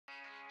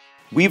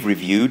We've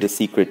reviewed the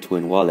Secrid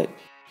Twin Wallet.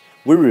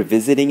 We're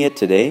revisiting it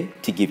today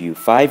to give you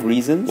 5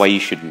 reasons why you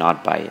should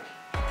not buy it.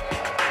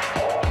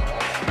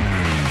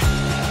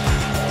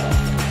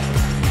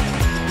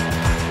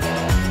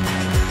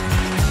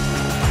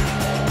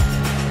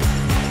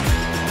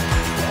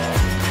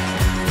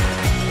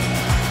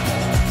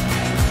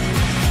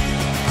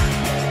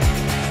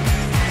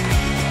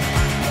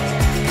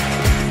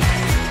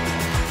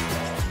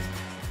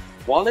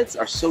 Wallets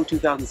are so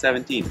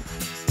 2017,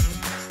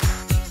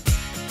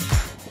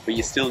 but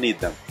you still need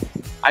them.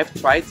 I've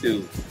tried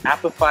to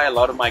appify a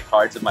lot of my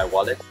cards in my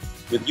wallet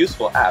with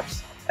useful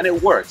apps, and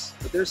it works,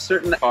 but there's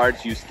certain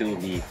cards you still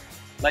need,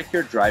 like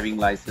your driving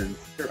license,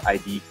 your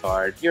ID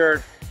card,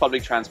 your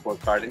public transport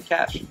card, and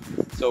cash.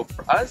 So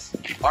for us,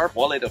 our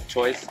wallet of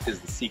choice is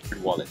the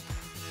Secrid Wallet.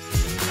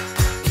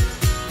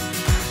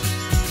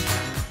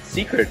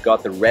 Secrid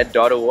got the Red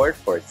Dot Award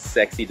for its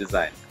sexy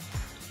design.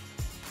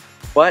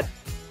 But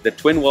the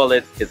Twin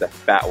Wallet is a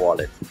fat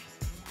wallet.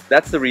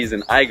 That's the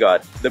reason I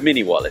got the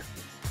mini wallet.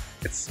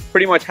 It's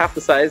pretty much half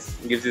the size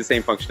and gives you the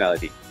same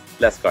functionality.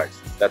 Less cards,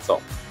 that's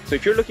all. So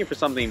if you're looking for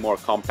something more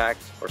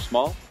compact or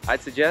small,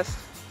 I'd suggest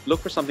look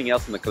for something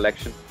else in the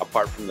collection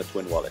apart from the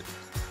Twin Wallet.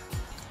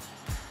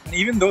 And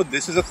even though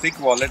this is a thick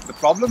wallet, the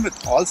problem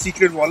with all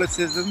Secrid wallets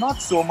is there's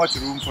not so much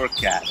room for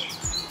cash.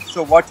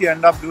 So what you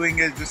end up doing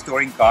is just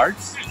storing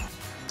cards.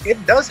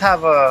 It does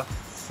have a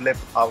flip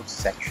out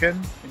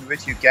section in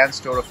which you can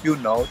store a few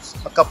notes,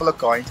 a couple of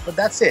coins, but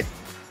that's it.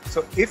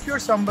 So if you're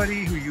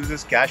somebody who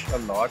uses cash a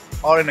lot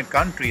or in a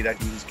country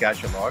that uses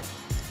cash a lot,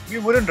 we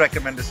wouldn't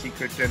recommend the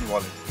Secrid Twin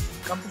Wallet.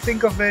 Come to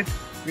think of it,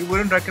 we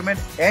wouldn't recommend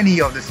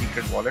any of the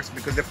Secrid wallets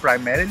because they're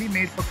primarily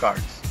made for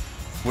cards.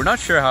 We're not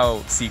sure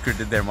how Secrid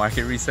did their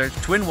market research.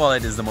 Twin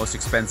Wallet is the most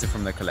expensive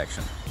from the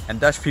collection, and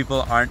Dutch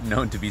people aren't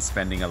known to be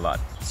spending a lot.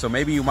 So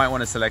maybe you might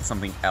want to select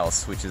something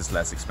else which is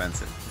less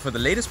expensive. For the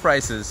latest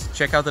prices,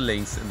 check out the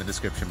links in the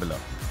description below.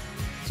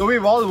 So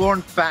we've all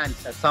worn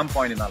pants at some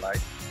point in our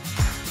life.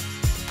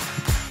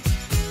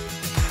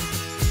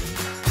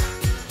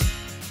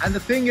 And the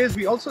thing is,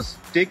 we also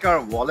take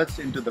our wallets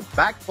into the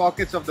back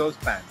pockets of those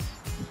pants.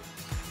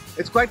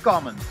 It's quite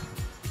common.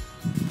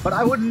 But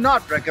I would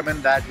not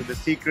recommend that with the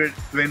Secrid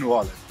Twin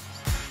Wallet.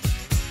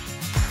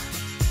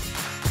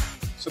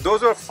 So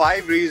those are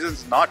 5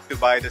 reasons not to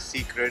buy the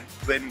Secrid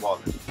Twin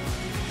Wallet.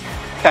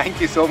 Thank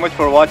you so much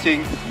for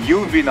watching.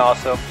 You've been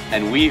awesome.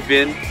 And we've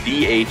been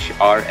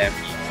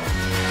DHRME.